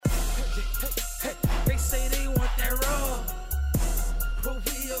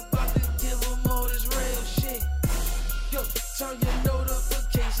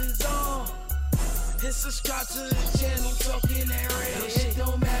to the channel talking that real shit.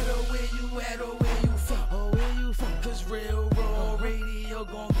 Don't matter where you at or where you from. Cause real raw radio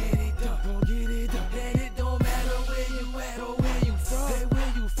gon' get it done. And it don't matter where you at or where you from.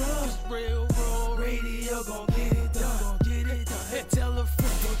 Cause real raw radio gon' get it done. Hey, tell a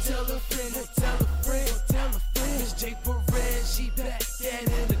friend, go tell a friend, go tell a friend, tell a friend. Miss J Perez, she back at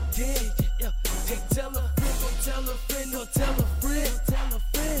it again. Hey, tell a friend, go tell a friend, go tell a friend, tell a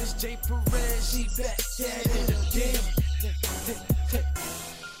friend. Miss J Perez, she back at it again. Hey.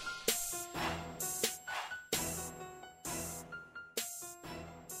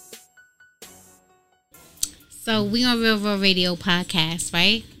 So we on Real Raw Radio podcast,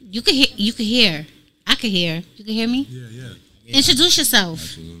 right? You could hear. I could hear. You can hear me? Yeah. Introduce yourself.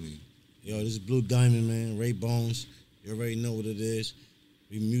 Absolutely. Yo, this is Blue Diamond, man. Ray Bonez. You already know what it is.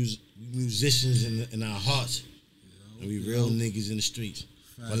 We musicians in our hearts. And we real niggas in the streets.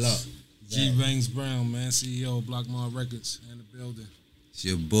 What up? G Bangs Brown, man, CEO of Blockmart Records in the building. It's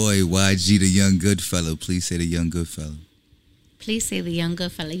your boy YG, the young good fellow. Please say the young good fellow. Please say the young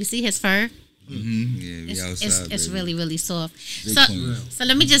good fella. You see his fur? Mm-hmm. Yeah, we outside. It's really, really soft. Big So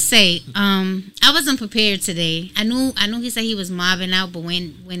let me just say, I wasn't prepared today. I knew he said he was mobbing out, but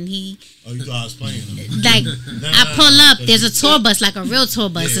when he Oh, you thought I was playing? like I pull up, there's a tour bus, like a real tour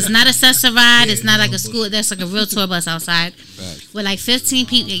bus. It's not a Cessna ride. It's not like a school. There's like a real tour bus outside with like 15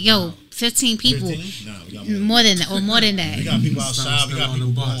 people. Yo, 15 people. 15? Nah, we got more than that, or more than that. We got people outside. We Still got on the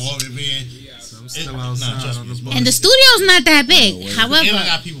people going bus. all the way in. I'm still outside on the bus. And the studio's not that big. And I However,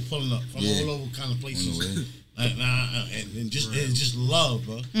 got people pulling up from all over kind of places. Like, and it's just love,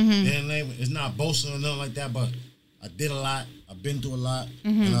 bro. And it's not boasting or nothing like that, but I did a lot. I've been through a lot,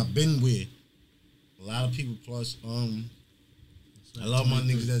 and I've been with a lot of people. Plus, I love my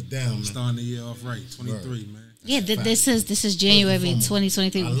niggas that's down, man. Starting the year off right, 23, man. yeah, this is January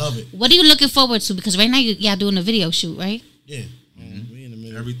 2023. I love it. What are you looking forward to? Because right now y'all doing a video shoot, right? Yeah, we in the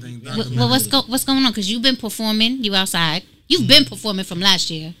middle. Everything Well, what's going on? Because you've been performing. You outside. You've been performing from last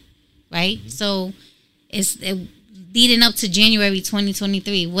year, right? So it's leading up to January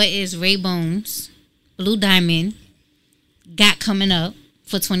 2023. What is Ray Bonez, Blue Diamond, got coming up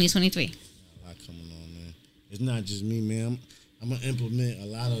for 2023? A lot coming on, man. It's not just me, man. I'm gonna implement a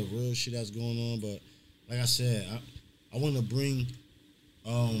lot of real shit that's going on, but like I said, I want to bring,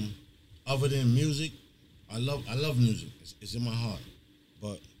 other than music, I love music. It's in my heart,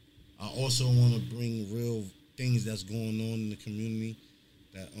 but I also want to bring real things that's going on in the community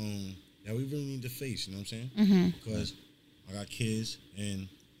that we really need to face. You know what I'm saying? Because I got kids, and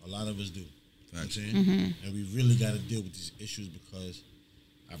a lot of us do. You know what I'm saying? And we really got to deal with these issues because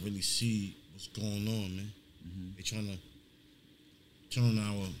I really see what's going on, man. They trying to turn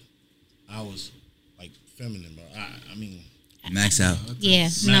ours like feminine, bro. I mean, Max out. Yeah,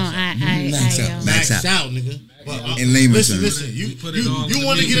 Max out, nigga. But, in layman's terms. listen. You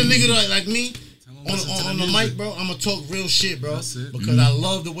want to get a nigga like me on the mic, bro? I'm gonna talk real shit, bro, because I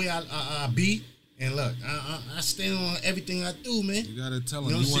love the way I be. And look, I stand on everything I do, man. You gotta tell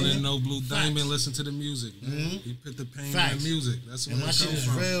him. You want to know Blue Diamond? Listen to the music, man. You put the pain in the music. That's what my shit is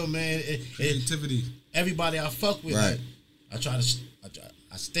real, man. Creativity. Everybody I fuck with, Right. like,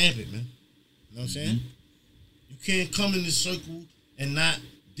 I stamp it, man. You know what I'm saying? You can't come in this circle and not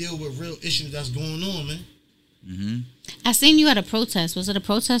deal with real issues that's going on, man. I seen you at a protest. Was it a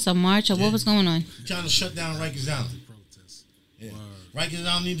protest or march or what was going on? You're trying to shut down Rikers Island. Protest. Yeah. Rikers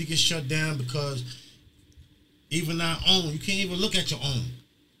Island need to get shut down because even our own, you can't even look at your own.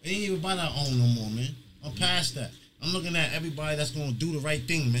 They ain't even about our own no more, man. I'm past that. I'm looking at everybody that's gonna do the right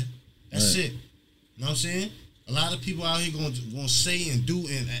thing, man. That's it. You know what I'm saying? A lot of people out here gonna say and do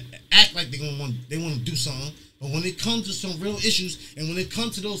and act like they want to do something, but when it comes to some real issues and when it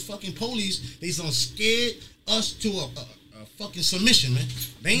comes to those fucking police, they done scared us to a fucking submission, man.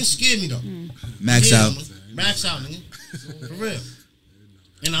 They ain't scared me though. Max out. Max out, nigga. For real.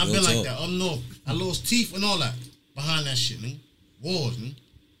 And I've been like that up north. I lost teeth and all that behind that shit, man. Wars, man.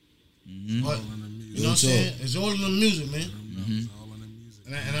 But, you know what I'm saying? It's all in the music, man.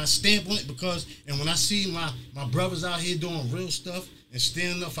 And I stamp on it because, and when I see my brothers out here doing real stuff and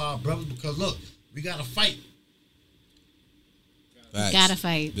standing up for our brothers, because look, we gotta fight. Facts. Gotta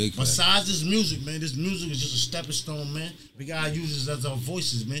fight. Big facts. Besides this music, man, this music is just a stepping stone, man. We gotta use this as our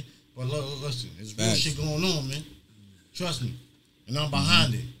voices, man. But look, listen, there's real shit going on, man. Trust me, and I'm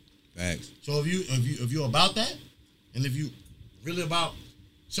behind it. Facts. So if you're about that, and if you really about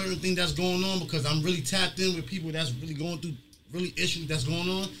certain things that's going on, because I'm really tapped in with people that's really going through really issues that's going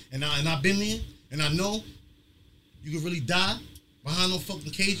on, and I've been there, and I know you can really die behind those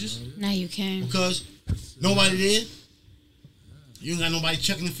fucking cages. Now you can. Because nobody there. You ain't got nobody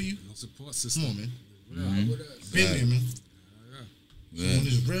checking in for you. No support system. Come on, man. Been there, man. So when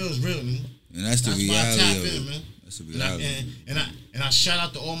it's real, man. And that's the reality why I tap of in, it. man. That's the reality. And I shout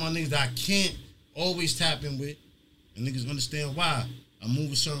out to all my niggas that I can't always tap in with, and niggas understand why I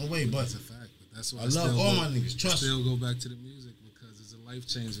move a certain way. But That's a fact. But that's why I love all my niggas. Trust me. Still go back to the music because it's a life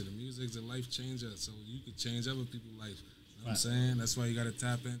changer. The music's a life changer, so you could change other people's life. You know what I'm saying? That's why you got to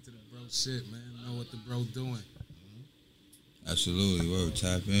tap into the bro shit, man. Know what the bro doing. Absolutely, word.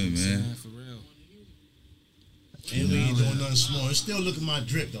 Tap in, man. For real. And we ain't doing nothing small. It's still look at my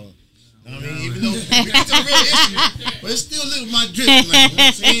drip, though. You know what I mean? Even though we get to the real issue, but it's still look at my drip. Like, you know what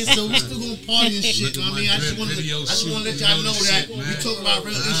I'm saying? So we still gonna party and shit. You know what I mean? I just want to let y'all know that we talk about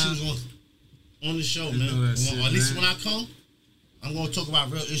real issues on the show, man. At least when I come, I'm gonna talk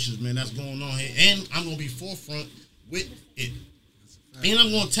about real issues, man. That's going on here, and I'm gonna be forefront with it. And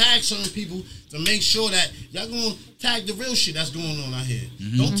I'm gonna tag certain people to make sure that y'all gonna tag the real shit that's going on out here.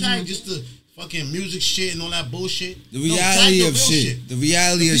 Don't tag just the fucking music shit and all that bullshit. The reality of shit. The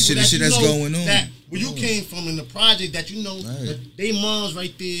reality of shit. The shit that's going on. That where you came from in the project that you know that they moms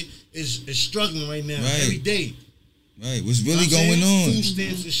right there is struggling right now every day. Right. What's really going on? Food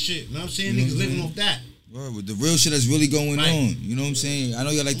stamps and shit. You know what I'm saying? Niggas living off that. Right, with the real shit that's really going on. You know what I'm saying? I know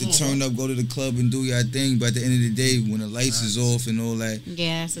y'all like to turn up, go to the club and do your thing, but at the end of the day, when the lights is off and all that,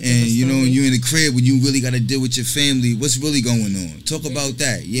 and you know, you in the crib when you really got to deal with your family, what's really going on? Talk about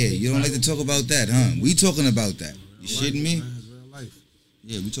that. Yeah, you don't like to talk about that, huh? We talking about that. You shitting me?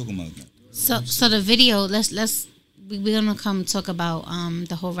 Yeah, we talking about that. So the video, we're gonna come talk about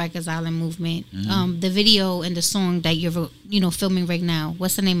the whole Rikers Island movement. The video and the song that you're filming right now.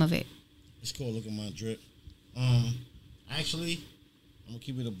 What's the name of it? It's called Look at My Drip. Actually, I'm gonna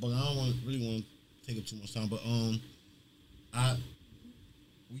keep it a bug. I don't really want to take up too much time, but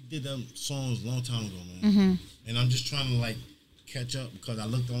we did them songs a long time ago, man. And I'm just trying to like catch up because I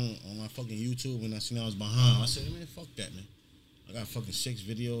looked on my fucking YouTube and I seen I was behind. I said, man, fuck that, man. I got fucking 6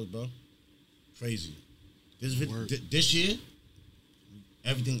 videos, bro. Crazy. This year,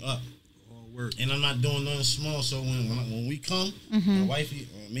 everything up. Work. And I'm not doing nothing small. So when we come,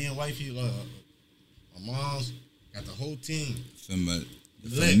 me and wifey, my mom's got the whole team.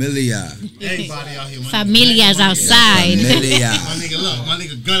 Familia. Everybody out here. Familia's outside. Familia. My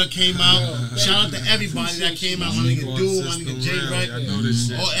nigga Gunner came out. Shout out to everybody that came out. My nigga Dude, my nigga J-Rec.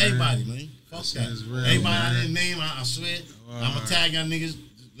 Oh, everybody, man. Fuck that. Everybody I didn't name, I swear. I'ma tag y'all niggas.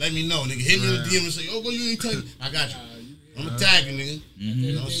 Let me know, nigga. Hit me on the DM and say, oh, boy, you ain't tag. I got you. I'm a tagger, nigga.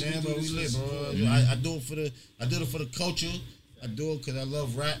 You know what I'm saying? But we lit, bro. I do it for the culture. I do it because I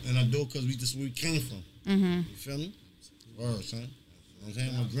love rap, and I do it because this is where we came from. You feel me? Word, son. You know what I'm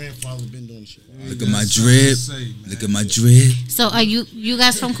saying? My grandfather's been doing shit. Look at my drip. Look at my drip. So are you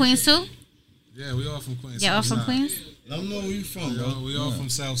guys from Queens too? Yeah, we all from Queens. Yeah, all from Queens? Let them know where you from, bro. We all from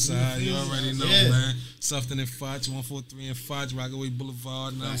Southside. You already know, man. Something in Foch, 143 in Foch, Rockaway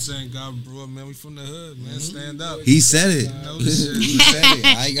Boulevard. You know what I'm saying? God Brewer, man. We from the hood, man. Stand up. He said it. He said it.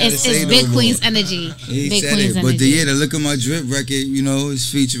 I ain't got to say it's no Big more. Queens energy. He Big said Queens it. But energy. the Look at My Drip record, you know, it's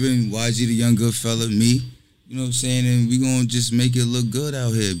featuring YG the Young Good Fella, me. You know what I'm saying? And we going to just make it look good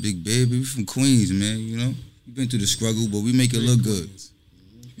out here, big baby. We from Queens, man, you know? We've been through the struggle, but we make it look good.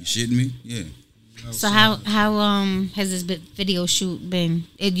 You shitting me? Yeah. So how has this video shoot been?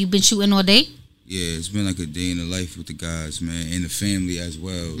 You been shooting all day? Yeah, it's been like a day in the life with the guys, man, and the family as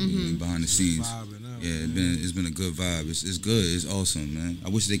well, behind the scenes. Yeah, it's been a good vibe. It's good. It's awesome, man. I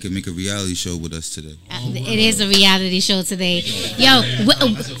wish they could make a reality show with us today. It is a reality show today. Yo,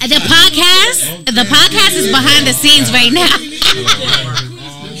 the podcast is behind the scenes right now.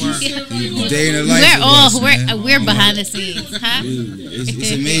 Day in the life We're behind the scenes, huh?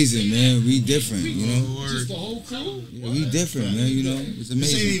 It's amazing, man. We different, you know. Just the whole crew. Yeah, we different, man. You know, it's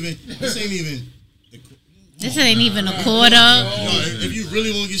amazing. This ain't even a quarter. No, if you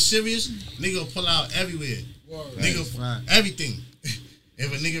really want to get serious, nigga will pull out everywhere. Nigga, everything.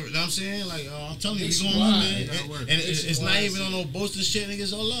 If a nigga, you know what I'm saying? Like, I'm telling you, what's going on, man. And it's not even on no boasting shit, nigga.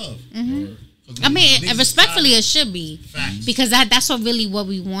 It's all love. I mean, respectfully, it should be. Facts. Because that's what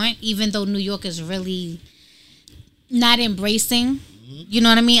we want, even though New York is really not embracing. You know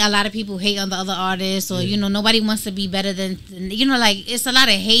what I mean? A lot of people hate on the other artists, or, nobody wants to be better than, like, it's a lot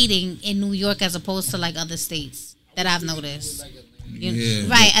of hating in New York as opposed to, like, other states that I've noticed.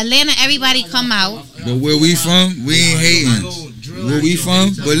 Right, Atlanta, everybody come out. But where we from, we ain't hating. Where we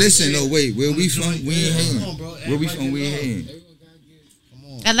from? But listen, no, wait. Where we from, we ain't hating. Where we from, we ain't hating.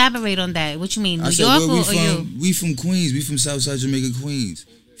 Elaborate on that. What you mean, New said, York or you? We from Queens. We from Southside Jamaica, Queens.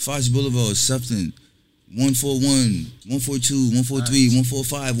 Foch Boulevard, something. 141, 142, 143,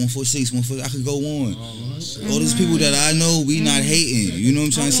 145, 146, 140. I could go on. All these people that I know, we not hating. You know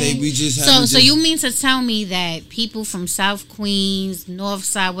what I'm trying to say? We just have So you mean to tell me that people from South Queens, North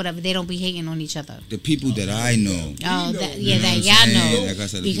Side, whatever, they don't be hating on each other? The people that I know. Oh, that y'all know. Like I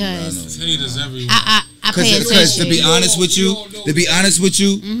said, because haters everywhere. I pay attention. Because to be honest with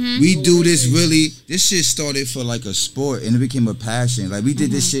you, we do this really. This shit started for like a sport and it became a passion. Like we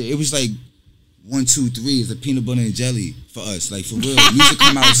did this shit. It was like 1, 2, 3 is a peanut butter and jelly for us. Like for real. We used to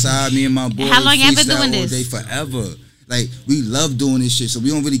come outside, me and my boy. How long y'all been doing all this? day, forever. Like we love doing this shit, so we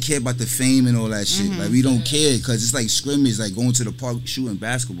don't really care about the fame and all that shit. Like we don't care because it's like scrimmage, like going to the park shooting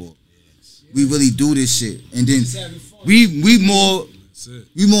basketball. We really do this shit, and then we more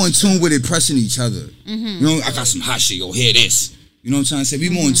in tune with impressing each other. You know, I got some hot shit. Yo, hear this. You know what I'm trying to say? We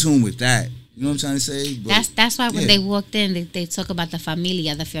more in tune with that. You know what I'm trying to say? But, that's why when they walked in, they talk about the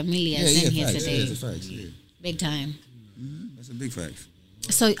familia in here facts. today. That's a fact. Yeah. Big time. That's a big fact.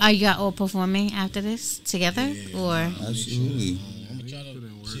 So are you all performing after this together, or? Absolutely. I'm gonna try to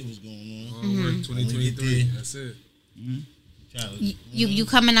see what's going on. 2023. That's it. You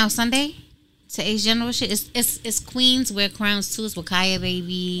coming out Sunday to Ace General shit? It's Queens wear crowns too. It's Wakaya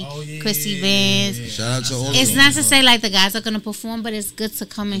Baby, Chrissy Vance. Shout out to all. It's not to say like the guys are gonna perform, but it's good to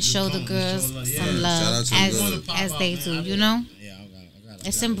come and show the girls some love as they do. You know. Yeah, I got it.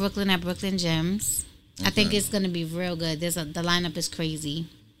 It's in Brooklyn at Brooklyn Gems. I think it's gonna be real good. The lineup is crazy.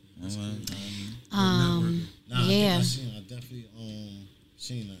 Yeah. I definitely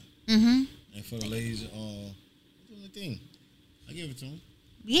seen that. And for the ladies, doing the thing. I give it to them.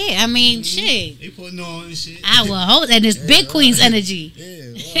 Yeah, I mean, shit. They putting on and shit. I will hold, and it's big Queens energy.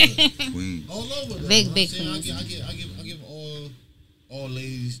 Yeah, Queen. all over. Though, Big you know Queens. I give all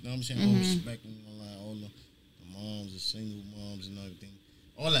ladies. You know what I'm saying? All respect and all the moms, the single moms, and everything.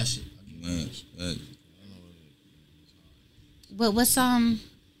 All that shit. But what's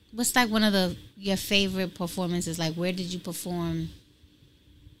like one of your favorite performances? Like, where did you perform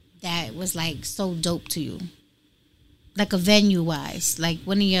that was like so dope to you? Like a venue wise, like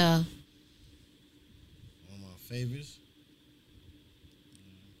one of my favorites.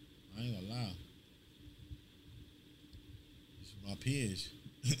 I ain't gonna lie. It's my peers.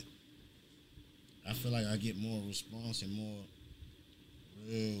 I feel like I get more response and more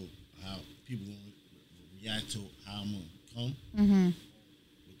real how people gonna react to how I'm gonna come.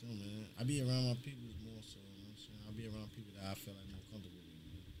 With them, man. I be around my people more so. You know what I'm saying? I be around people that I feel like more comfortable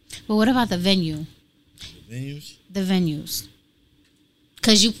with. Man. But what about the venue? The venues? The venues.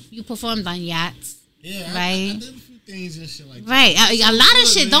 Cause you performed on yachts. Yeah, right? I did a few things and shit like that. Right. A lot of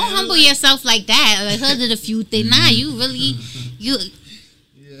shit. Don't humble yourself like that. Like I did a few things. Nah, you really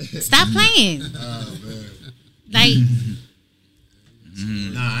stop playing. Oh man. Like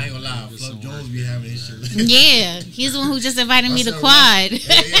Nah, I ain't gonna lie. Fluff Jones be having his shit. yeah, he's the one who just invited me to quad.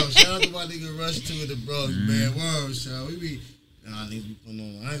 Hey, yo, shout out to my nigga Rush too with the bros, man. Word, shout. We be niggas be putting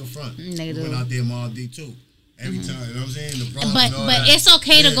on. I ain't gonna front. We went out there Mob D too. Every time, you know what I'm saying? The Bronx but and all but that. it's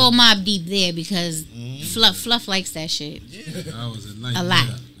okay to go Mob Deep there because Fluff likes that shit. That was a night. A lot.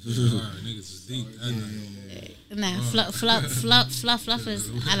 Niggas is deep. Nah, Fluff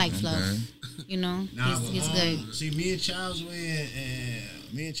is. I like Fluff. You know, he's good. See, me and Charles,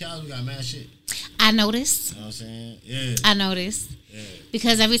 we got mad shit. I noticed. You know what I'm saying? Yeah. I noticed. Yeah.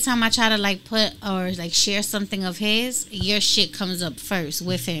 Because every time I try to like put or like share something of his, your shit comes up first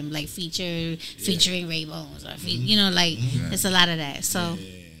with him, like featuring Ray Bonez or you know, like it's a lot of that. So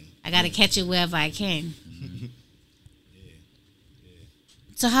I gotta catch it wherever I can.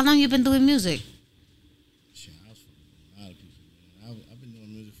 So how long you been doing music? Shit, I was for a lot of people, man. I've been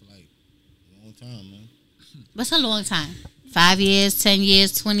doing music for like a long time, man. What's a long time? 5 years, 10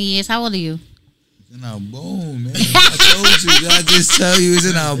 years, 20 years? How old are you? It's in our bone, man. I told you. I just tell you, it's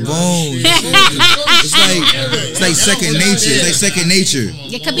in our bone. It's like second nature. It's like second nature.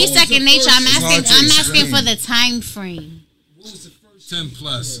 It could be second nature. I'm asking for the time frame. 10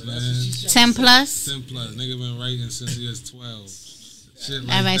 plus, man. 10 plus? 10 plus. Nigga been writing since he was 12. Shit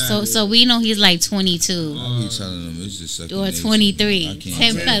like all right, that. so we know he's like 22. I be telling them it's just second or nature. 23.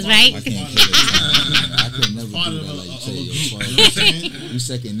 10 plus, right? I can't kill it. I could never do that like you say. You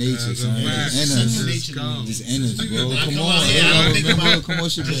second nature, son. It's in us, bro. Come on. Come on,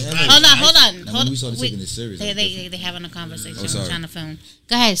 shit. Hold on. Now, when we started taking this serious. They having a conversation. Oh, sorry. I'm trying to film.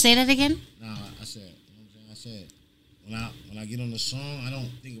 Go ahead, say that again. Nah, I said, when I get on the song, I don't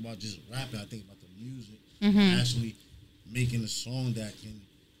think about just rapping. I think about the music. Actually making a song that can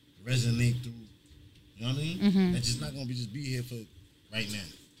resonate through. You know what I mean? That's just not gonna be here for right now.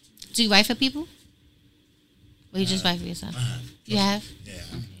 Do you write for people? Or you just write for yourself? You have? Yeah.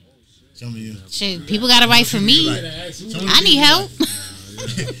 Some of you. Shit, people got to write for me. I need help.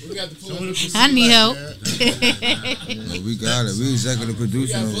 I need help. No, we got it. We executive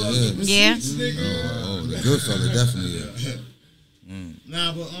producing over here. Yeah. Oh, the good fella, definitely.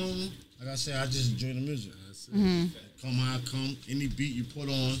 Nah, but like I said, I just enjoy the music. Mm-hmm. Come how I come. Any beat you put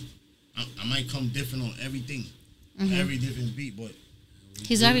on, I might come different on everything. Every different beat, but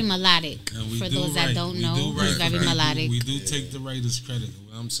he's very melodic. For those that don't know, he's very melodic. We do take the writers' credit.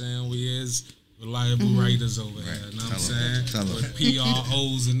 You know what I'm saying? We is reliable writers over here. You know what I'm saying? With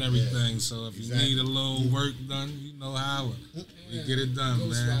PROs and everything. So if you need a little work done, you know how. We get it done,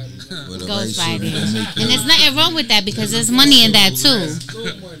 man. Ghostwriting. And there's nothing wrong with that because there's money in that too.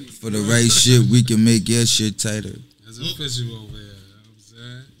 For the right shit, we can make your shit tighter. There's official over here. You know what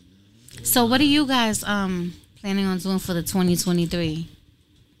I'm saying? So what are you guys planning on doing for the 2023?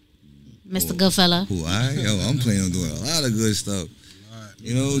 Mr. Goodfella? I'm planning on doing a lot of good stuff.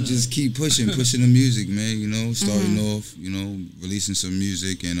 You know, just keep pushing the music, man. You know, starting off, you know, releasing some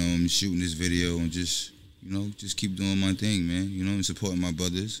music and shooting this video and just, you know, just keep doing my thing, man. You know, and supporting my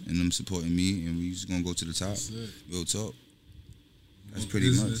brothers and them supporting me, and we just gonna go to the top. Real talk. That's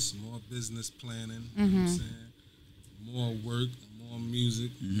pretty much. More business planning. You know what I'm saying? More work, more music.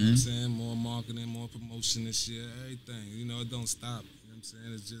 You know what I'm saying? More marketing, more promotion this year. Everything. You know, it don't stop. You know what I'm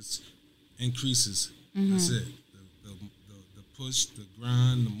saying? It just increases. That's it. The push, the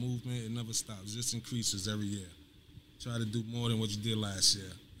grind, the movement, it never stops. It just increases every year. Try to do more than what you did last year.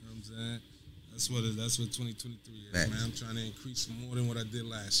 You know what I'm saying? That's what 2023 is, man. I'm trying to increase more than what I did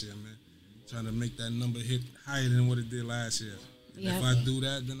last year, man. Trying to make that number hit higher than what it did last year. Yep. If I do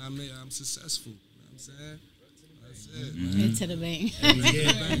that, then I'm successful. You know what I'm saying? That's it, man. Into the bank.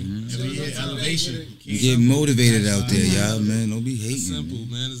 Every year, elevation. You get motivated out there, y'all, man. Don't be hating. It's simple,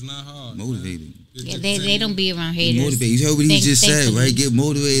 man. It's not hard. Motivated. Yeah, they don't be around haters. Motivated. You heard what he just said, right? Get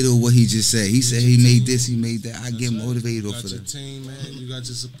motivated on what he just said. He said he made this, he made that. I get motivated off of that. You got your team, man. You got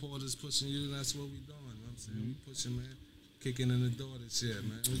your supporters pushing you, and that's what we doing. You know what I'm saying? We pushing, man. Kicking in the door this year,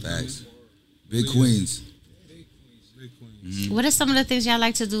 man. Facts. Big Queens. Big Queens. What are some of the things y'all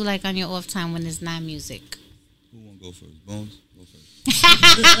like to do, like on your off time when it's not music? Who want to go first? Bones? Go first.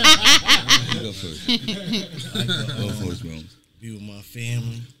 Go first. Go first, Bones. Be with my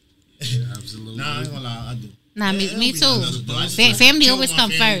family. Yeah, absolutely. Nah, I ain't gonna lie, I do. Nah, me too. Family always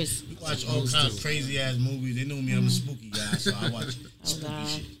come first. We watch all kind of crazy ass movies. They know me, I'm a spooky guy, so I watch spooky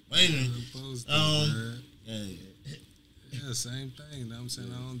shit. But anyway, yeah, same thing. You know what I'm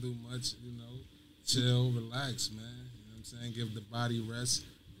saying? I don't do much, you know. Chill, relax, man. You know what I'm saying? Give the body rest,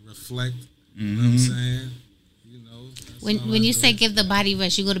 reflect. You know what I'm saying? You know. When you say give the body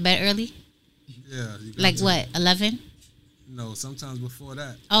rest, you go to bed early? Yeah. Like what, 11? No, sometimes before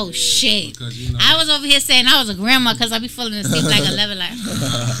that. Oh, shit. Because, you know, I was over here saying I was a grandma because I be falling asleep like 11. Like.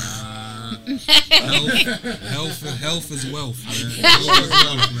 Health is wealth, man. Health is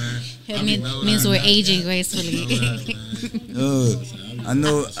wealth, man. It means we're aging gracefully. I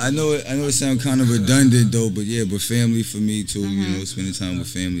know it sounds kind of redundant though, but yeah, but family for me too, you know, spending time with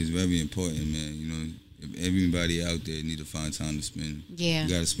family is very important, man. You know, if everybody out there need to find time to spend, you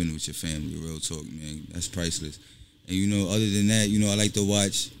gotta spend it with your family, real talk, man. That's priceless. And you know, other than that, you know, I like to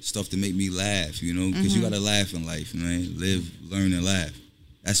watch stuff to make me laugh, you know, because you gotta laugh in life, man. Live, learn, and laugh.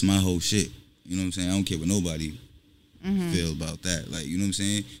 That's my whole shit. You know what I'm saying? I don't care what nobody feel about that. Like, you know what I'm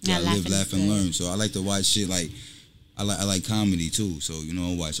saying? You gotta live, laugh, and learn. So I like to watch shit like, I like comedy too. So, you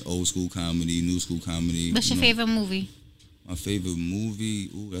know, I watch old school comedy, new school comedy. What's your favorite movie? My favorite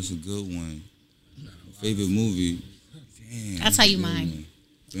movie? Ooh, that's a good one. My favorite movie? Damn. I'll tell you mine.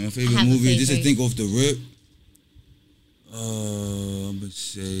 My favorite movie, just to think off the rip. I'm gonna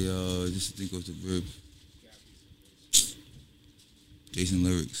say, just to think off the rip. Jason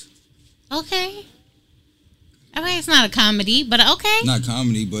Lyrics. Okay. I mean, it's not a comedy, but okay. Not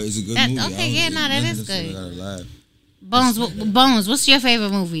comedy, but it's a good movie. Okay, yeah, no, that is good. I gotta laugh. Bones, what's your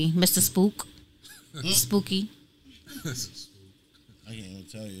favorite movie, Mr. Spook? Spooky. I can't even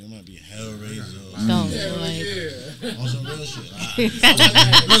tell you. It might be Hellraiser. No, on some real shit.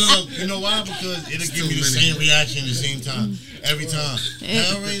 Look, you know why? Because it'll give me the same reaction at the same time. Every time.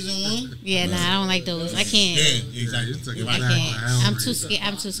 Hellraiser 1? Yeah, nah, I don't like those. I can't. Yeah, exactly. I can't. I'm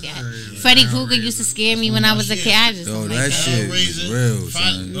too scared. Freddy Krueger used to scare me when I was a kid. I just don't like that shit is real,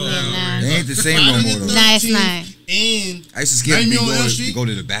 son. Nah. They ain't the same no more, though. Nah, it's not. And I used to scare me to go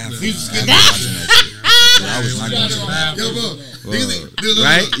to the bathroom. I was not going to the bathroom.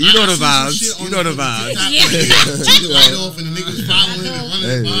 Right? You know the vibes. You know the vibes. Light off and the niggas following and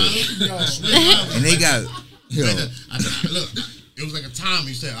running by. And they got, look, it was like a time.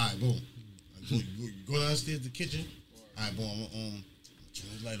 He said, all right, boom. You go downstairs to the kitchen. All right, boom, I'm turn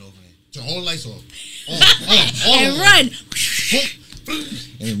the light off. Turn all the lights off. And run.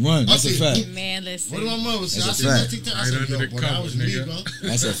 And run. That's a fact. Man, listen. What did my mother say? I That's a said that fact. TikTok. I said, yo, boy, that was me, bro.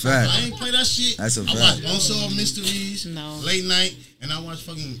 That's a fact. I ain't play that shit. That's a I fact. watched Unsolved Mysteries, No. Late Night, and I watched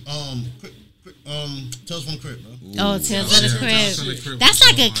fucking Tales from the Crib, bro. Oh, Tales of the Tales from the Crib. Crib. That's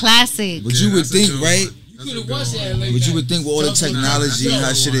like a classic. But you would that's a think, good right? one. You could have watched that late. But you would think with all the technology and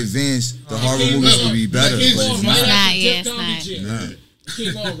how shit advanced, the horror movies would be better. But It came it's on not. right after Yeah, Def it's Comedy not. Jam. It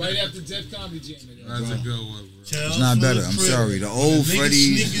came on right after Def Comedy Jam. That's a good one, bro. It's not better. I'm sorry. The old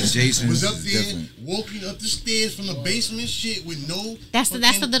Freddy, Jason was is up there different. walking up the stairs from the basement shit with no. That's the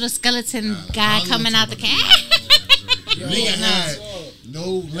little skeleton I guy don't coming know out the about cat. Nigga had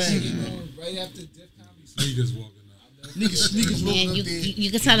no legs, bro. Right after Def Comedy Jam. Sneakers walking out. Niggas walking Man, up you there.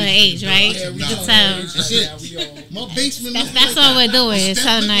 you can tell her age, right? Yeah, You we can all- tell. That's it. My basement. That's what we're doing. Is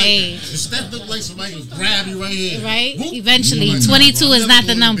telling her age, The step look like somebody could grab you right here. right? Whoop. Eventually, Nah, 22 bro, is I'm not never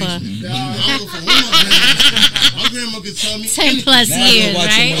the going to number. basement. I don't know for what my grandma could tell me. 10 plus Now I years, go watch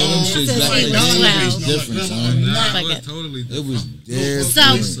right? some of them shits back Like, in the nah, day. nah, It was nah, different, nah, son. Nah, Fuck it was it. totally It different. was there. So,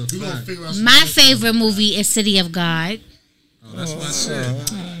 We gonna figure out some my shit. favorite movie is City of God. Oh, that's my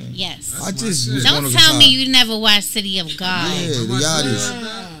shit. Yes. I just shit. was one Don't of the tell me top. you never watched City of God. Yeah, the Yachty's.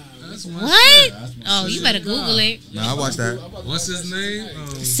 That's my What? Oh, you better Google it. Nah, I watched that. What's his name?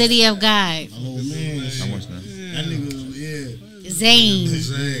 City of God. Oh man, I watched that. that nigga was Zane.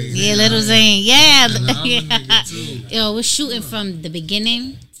 Zane. Yeah, little Zane. Yeah. And the other Yeah. nigga, too. Yo, we're shooting from the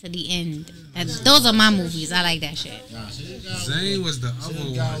beginning to the end. Those are my movies. I like that shit. Zane was the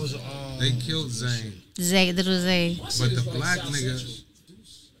other guy one. was They killed Zane. Zane, little Zane. But the black nigga,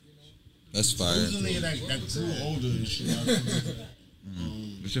 That's fire. Who's the nigga that grew older and shit?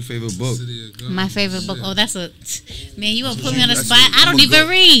 What's your favorite book? City of God. My favorite book. Oh, that's a man. You gonna put what me on the you- spot? that's I what- don't I'm a even go-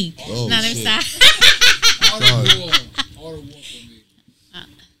 read. Oh, No, let me shit. stop. Art of War. Art of War for me.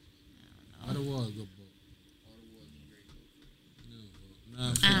 Art of War is a good book.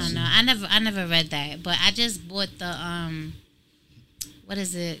 I don't know. I never read that, but I just bought the what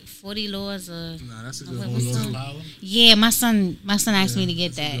is it? 40 Laws of Nah, that's a What- good what's book. the- Yeah, my son asked me to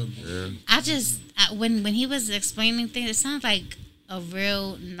get That's a that. good book. When he was explaining things, it sounds like a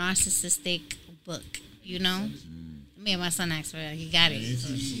real narcissistic book. You know, me and my son asked for it. He got it.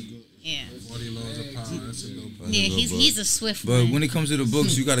 Yeah, 40 Laws of Power. That's a good book. yeah. good book. He's a swift But one. when it comes to the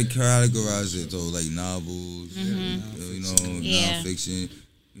books, you gotta categorize it though, like novels, you know, Yeah. nonfiction.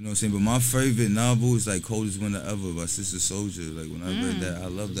 You know what I'm saying? But my favorite novel is like Coldest Winter Ever by Sister Soldier. Like when I read that, I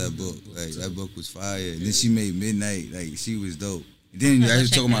love that book. Like that book was fire. And then she made Midnight. Like she was dope. And then I was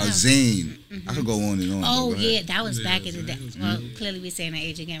check talking that about out. Zane. I could go on and on. Oh Go ahead. yeah, that was back in the day. Zane was Well, clearly we're saying the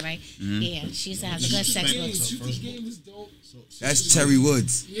age again, right? Yeah, she used to have the good sex Game, books. Shooter's Game was dope. That's Terry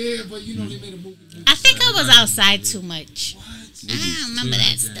Woods. Yeah, but you know they made a movie. I think I was outside too much. I don't remember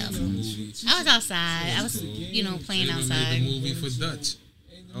that stuff. I was outside. I was, playing They even made outside. the movie for Dutch.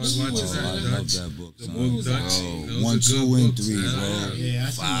 I was watching Oh, I that love Dutch. that book. The Son. book Dutch. Bro, Those 1, are 2, good and books, 3, man. bro. Yeah, I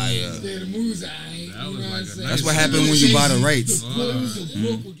see. Fire. Yeah, the movies I ain't. That You was know what like I'm a saying? That's what happened when you buy the The rights. book, the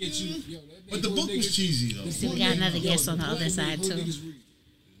book will get you. Yo, that But the made book hood was niggas- cheesy though. See, we got another guest on the book other made side hood too. niggas read.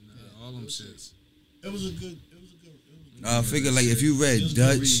 All them shits. It was a good. I figure like if you read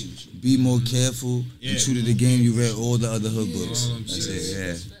Dutch, Be More Careful, and True to the Game, you read all the other hood books. All them That's shits.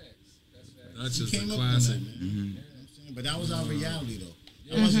 it, yeah. Dutch is Came a up on classic. that, man. You know what I'm saying? But that was our reality though.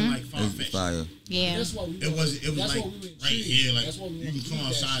 It wasn't like far It's fetched. fire. Yeah. That's why we. It was That's like why we went right trees. here, like That's why we you went can come trees that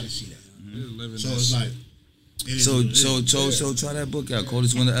outside shit. and see that. They're living So that it's shit. like. it is what it is. So try that book out.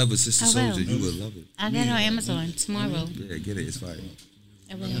 Coldest Winter Ever, Sister I will. Soldier. You would love it. I'll get it on Amazon tomorrow. Yeah, get it. It's fire.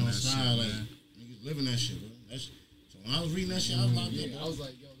 I You will. know, outside, like niggas living that shit, bro. So when I was reading that shit, I was locked up. I was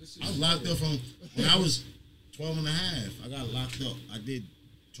like, yo, this shit. I was locked up from when I was 12 and a half. I got locked up. I did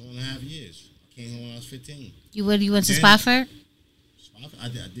 2.5 years. I came home when I was 15. You went to Yeah. Spofford? I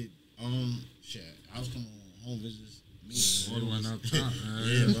did. Shit. I was coming home visits. All the one up top, man.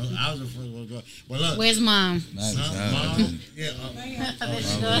 Yeah, bro. I was the first one to go. But look, Where's mom? Nice. mom, yeah,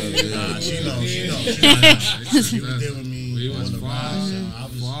 she knows. She was there with me. We was on the far, ride, so I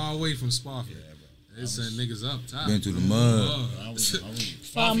was. far away from Spofford. They sent niggas up top. Been through the mud. I was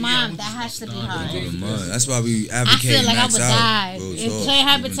For mom, that has to be hard. Through the mud. That's why we I advocate feel like I max would out. die Real if talk. Clay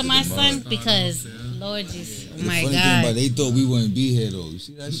happened Been to through my the son mud. because Lord Jesus, oh The my funny thing about God. they thought we wouldn't be here though. You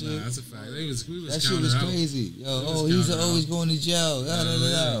see that Nah, shit? that's a fact. We was That shit counted was out. crazy. Yo, was oh, he's counted always out. going to jail. Da, da,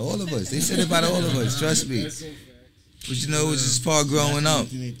 da, da. All of us. They said it about all of us. Trust me. But you know, it's just part of growing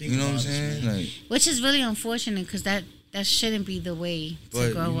up. You know what I'm saying? Like, Which is really unfortunate because that shouldn't be the way But,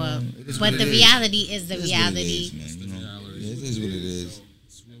 to grow you know, up. it is But what the it is. reality is the it is what it reality. is, man. You know, yeah, it is what it is.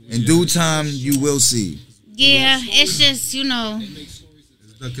 In due time, you will see. Yeah, it's just,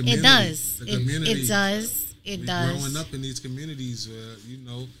 It's the community. It does. The community. It does. It does. Growing up in these communities where, you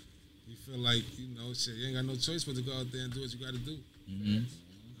know, you feel like, you know, shit, you ain't got no choice but to go out there and do what you got to do. Mm-hmm. You know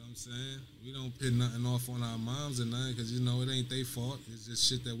what I'm saying? We don't put nothing off on our moms and nothing because, you know, it ain't their fault. It's just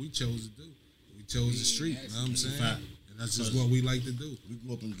shit that we chose to do. We chose the street, you know what I'm saying? And that's just what we like to do. We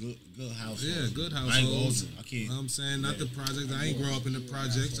grew up in good households. Yeah, good households. I can't. You know what I'm saying? Not the projects. I ain't grow up in the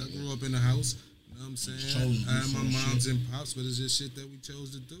projects. I grew up in the house. You know what I'm saying? I had my moms and pops, but it's just shit that we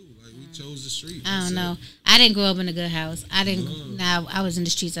chose to do. Like, we chose the street. I don't know. I didn't grow up in a good house. Now, I was in the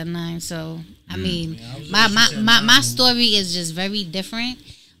streets at 9, so, I mean, my story is just very different.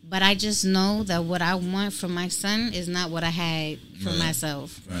 But I just know that what I want for my son is not what I had for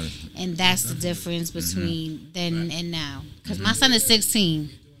myself. Right. And that's the difference between then and now. Because my son is 16.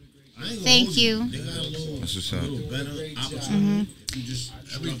 Thank you. That's what's up.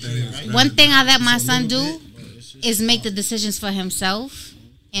 One thing I let my son do is make the decisions for himself.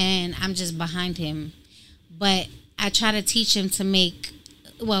 And I'm just behind him. But I try to teach him to make...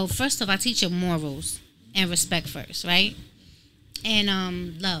 Well, first off, I teach him morals and respect first, right?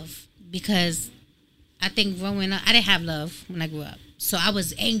 And love, because I think growing up, I didn't have love when I grew up. So I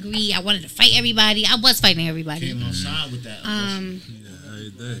was angry. I wanted to fight everybody. I was fighting everybody. Came outside with that.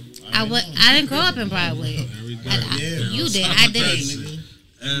 Every day. I didn't grow up in Broadway. Every day. You did. I did.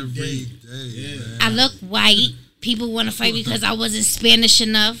 Every day. Man. I look white. People want to fight because I wasn't Spanish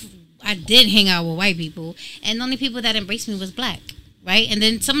enough. I did hang out with white people, and the only people that embraced me was black, right? And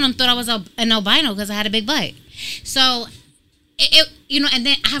then some of them thought I was an albino because I had a big butt. So. You know, and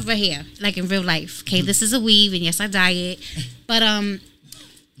then I have red hair, like in real life. Okay, this is a weave, and yes, I dye it. But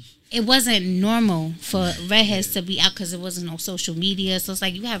it wasn't normal for redheads to be out because there wasn't no social media. So it's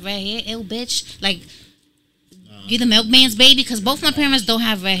like, you have red hair, ew, bitch. Like, you're the milkman's baby, because both my parents don't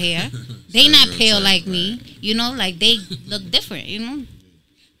have red hair. They not pale like me. You know, like, they look different, you know.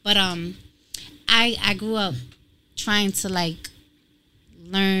 But I grew up trying to, like,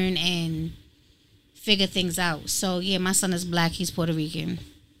 learn and figure things out. So yeah, my son is black, he's Puerto Rican.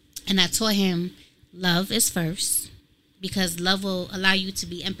 And I taught him love is first, because love will allow you to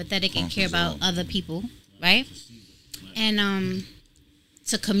be empathetic and care about other people, right? And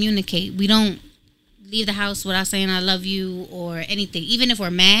to communicate. We don't leave the house without saying I love you or anything. Even if we're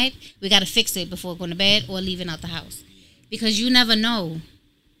mad, we got to fix it before going to bed or leaving out the house. Because you never know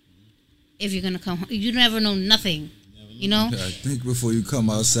if you're going to come home. You never know nothing. You know? I think before you come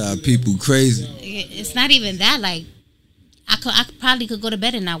outside, people crazy. It's not even that. Like, I probably could go to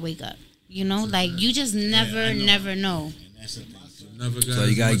bed and not wake up. You know? Like, you just never know. So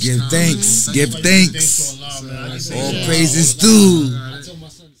you gotta give thanks. Give thanks. All praises due. I told my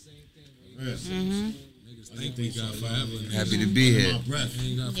son the same thing. Niggas think we got forever. Happy to be here.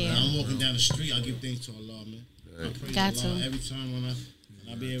 I'm walking down the street, I give thanks to Allah, man. I praise Allah every time when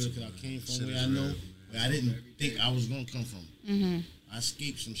I be able to, because I came from where I know. I didn't think I was gonna come from. I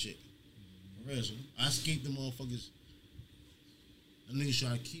escaped some shit. For real, I escaped the motherfuckers. The niggas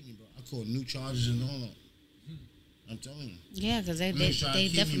try to keep me, bro. I caught new charges and all that. I'm telling you. Yeah, because they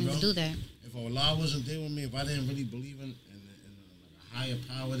definitely would do that. If Allah wasn't there with me, if I didn't really believe in a higher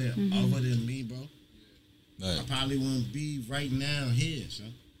power there other than me, bro, I probably wouldn't be right now here,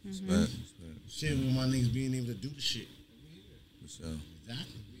 son. Shit, with my niggas being able to do the shit.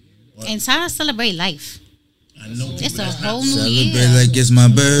 Exactly. And try to celebrate life. I know it's a whole new celebrate year. Like it's my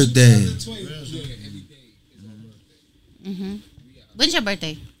birthday. When's your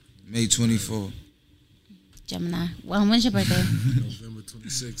birthday? May 24th. Gemini. Well, when's your birthday? November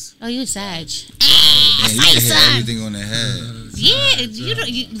 26th. Oh, you Sag. Man, you can hit everything on the head. Yeah,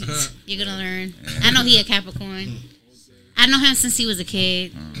 you're gonna learn. I know he a Capricorn. I know him since he was a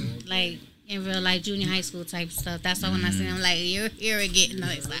kid. Like, in real life, junior high school type stuff. That's why when I see him, like, you're here again. No,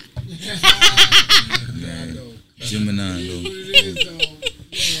 it's not. Gemini, though.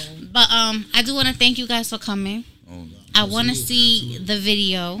 But I do want to thank you guys for coming. I want to see the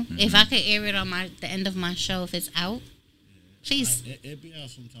video. If I could air it on the end of my show, if it's out, please. It'll be out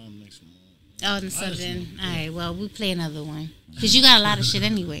sometime next month. Oh, and something. All right. Well, we'll play another one because you got a lot of shit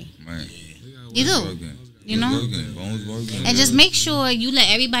anyway. Right. You do. You know? And just make sure you let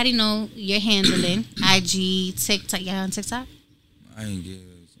everybody know you're handling IG, TikTok. You on TikTok? I ain't get it.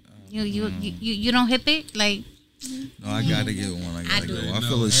 You don't hip it? Like, no, I gotta get one. I do. I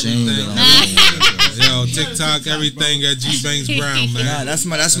feel ashamed. Yo, TikTok, everything at G Banks Brown, man. Nah, that's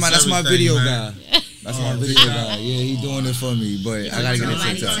my video guy. That's my video guy. Yeah, he doing it for me, but I gotta get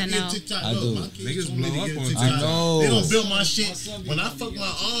a TikTok. I do. Niggas blow up on TikTok. I know. They don't build my shit. When I fuck my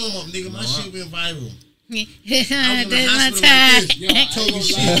arm up, nigga, my shit went viral. I was in the hospital like this. Told me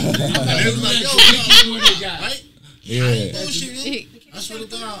shit. It was like, yo, right? Yeah. Bullshit, man. I swear to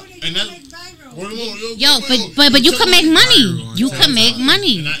God. And that's Yo, but you can make money. You can make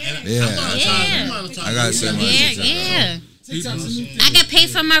money. Yeah. I got some. Yeah. I get paid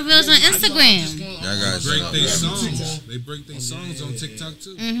for my reels on Instagram. They break their songs on TikTok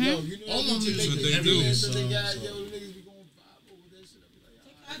too. Almost That's what they do.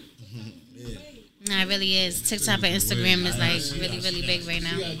 Nah, it really is. TikTok and Instagram is like really, really big right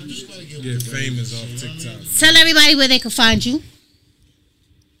now. Get famous off TikTok. Tell everybody where they can find you.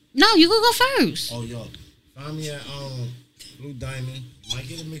 No, you can go first. Oh, yo. Find me at Blue Diamond. Might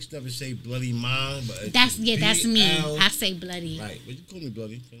get it mixed up and say Bloody Mind, but That's me. I say bloody. Right, but you call me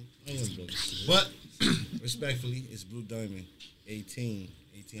Bloody. I am Bloody. But respectfully, it's Blue Diamond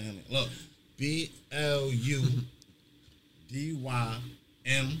 1800. Look, BLUDYM,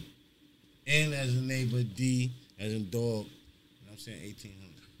 N as in neighbor, D as in dog. I'm saying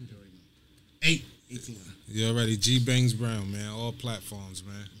 1800. 1800. You already G Bangs Brown, man. All platforms,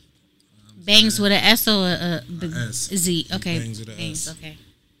 man. Bangs with an S or a S. Z. Okay. Bangs with an S. Okay.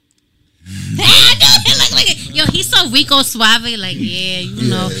 Yo, he's so Rico Suave. Like, you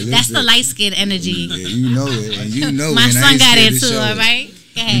know, that's the light skin energy. Yeah, you know it, and you know my when son I ain't got scared it to too. show All it. right.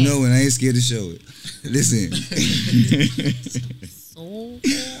 Go ahead. You know when I ain't scared to show it. Listen.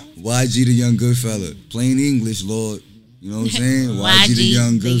 YG the young good fella. Plain English, Lord. You know what I'm saying? YG the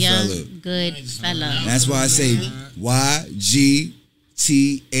young good fella. Good fella. That's why I say YGTHE.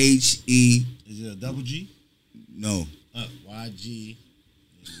 Is it a double G? No. YG.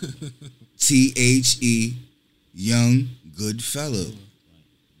 THE. Young good fella.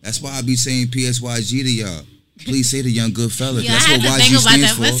 That's why I be saying PSYG to y'all. Please say the young good fella. Yeah, That's I what had to YG think about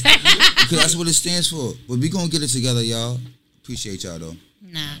stands that for. Because that's what it stands for. But we gonna get it together, y'all. Appreciate y'all though.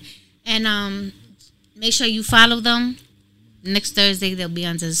 Nah. And make sure you follow them. Next Thursday they'll be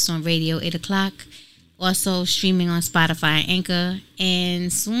on Zone Radio 8:00. Also streaming on Spotify and Anchor,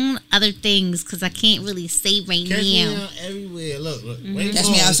 and soon other things because I can't really say right Catch me now. out everywhere. Look. Catch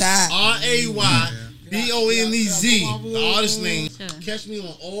me outside. RayBonez, the artist name. Sure. Catch me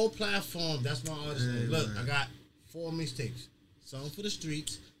on all platforms. That's my artist name. Look, I got 4 mixtapes. Some for the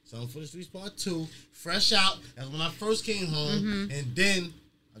streets. Some for the streets part 2. Fresh out. That's when I first came home. And then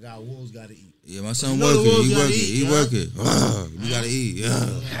I got Wolves Gotta Eat. Yeah, my son You know the working. wolves He gotta working. eat, He huh? working. You gotta eat.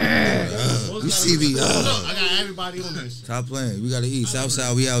 You see me. Look, I got everybody on this. Stop playing. We gotta eat.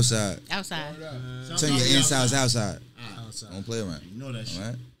 Southside, we outside. Outside. Turn your insides outside. Don't play around. You know that shit. All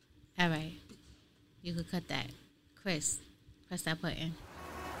right? All right. You could cut that. Chris, press that button.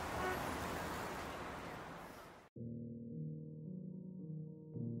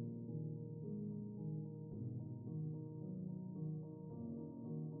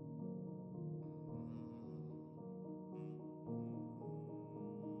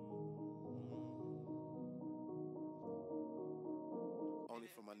 Only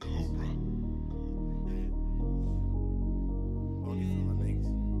for my niggas. Only for my niggas.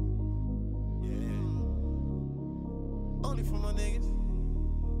 Yeah. Only for my niggas.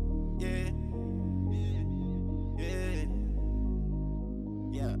 Yeah.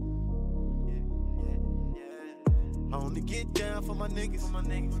 Yeah. I only get down for my niggas.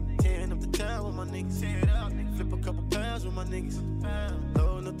 Tearing up the town with my niggas. Flip a couple pounds with my niggas.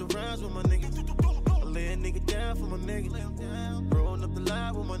 Loading up the rounds with my niggas. I lay a nigga down for my niggas. Rolling up the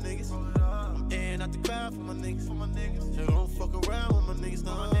line with my niggas. I'm airing out the crowd for my niggas. So don't fuck around with my niggas.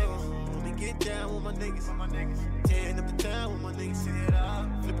 No, only get down with my niggas. Tearing up the town with my niggas.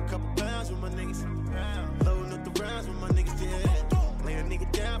 Flip a couple pounds with my niggas. Loading up the rounds with my niggas. Yeah. Lay a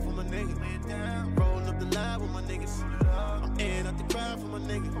nigga down for my niggas. Rolling up the line with my niggas. I'm airing out the crowd for my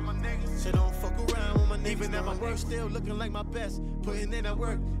niggas. So don't fuck around with my niggas. Even at my work, still looking like my best. Putting in that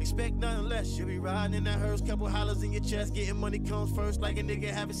work, expect nothing less. You'll be riding in that hearse, couple hollers in your chest. Getting money comes first, like a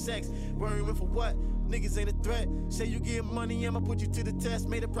nigga having sex. Worrying for what? Niggas ain't a threat. Say you get money, I'ma put you to the test.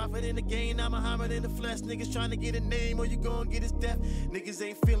 Made a profit in the game, I'm a Muhammad in the flesh. Niggas trying to get a name or you gon' get his death. Niggas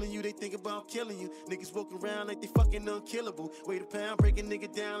ain't feeling you, they think about killing you. Niggas walk around like they fucking unkillable. Weight a pound, break a nigga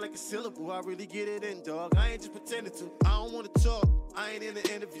down like a syllable. I really get it in, dog. I ain't just pretending to. I don't wanna talk. I ain't in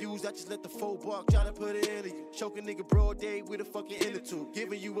the interviews, I just let the faux bark try to put it into you. Choke a nigga broad day with a fucking attitude.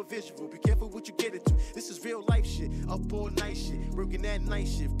 Giving you a visual, be careful what you get into. This is real life shit, up all night shit. Working that night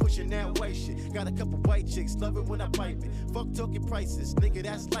shift, pushing that white shit. Got a couple white chicks, love it when I pipe it. Fuck talking prices, nigga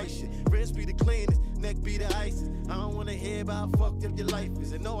that's light shit. Rims be the cleanest, neck be the icest. I don't wanna hear about how fucked up your life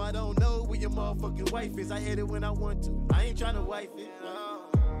is. And no, I don't know where your motherfucking wife is. I hit it when I want to, I ain't tryna wife it, no.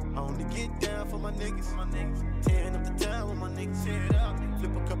 I only get down for my niggas. Tearing up the town with my niggas.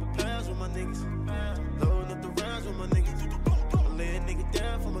 Flip a couple pounds with my niggas. Loading up the rounds with my niggas. I lay a nigga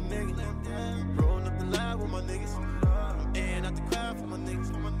down for my niggas. Rolling up the line with my niggas. I'm airing out the crowd for my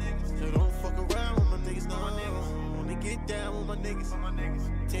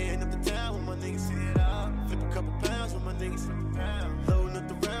niggas. Tearing up the town with my niggas. Flip a couple pounds with my niggas. Loading up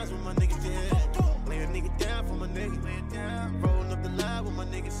the rounds with my niggas. Lay a nigga down for my niggas.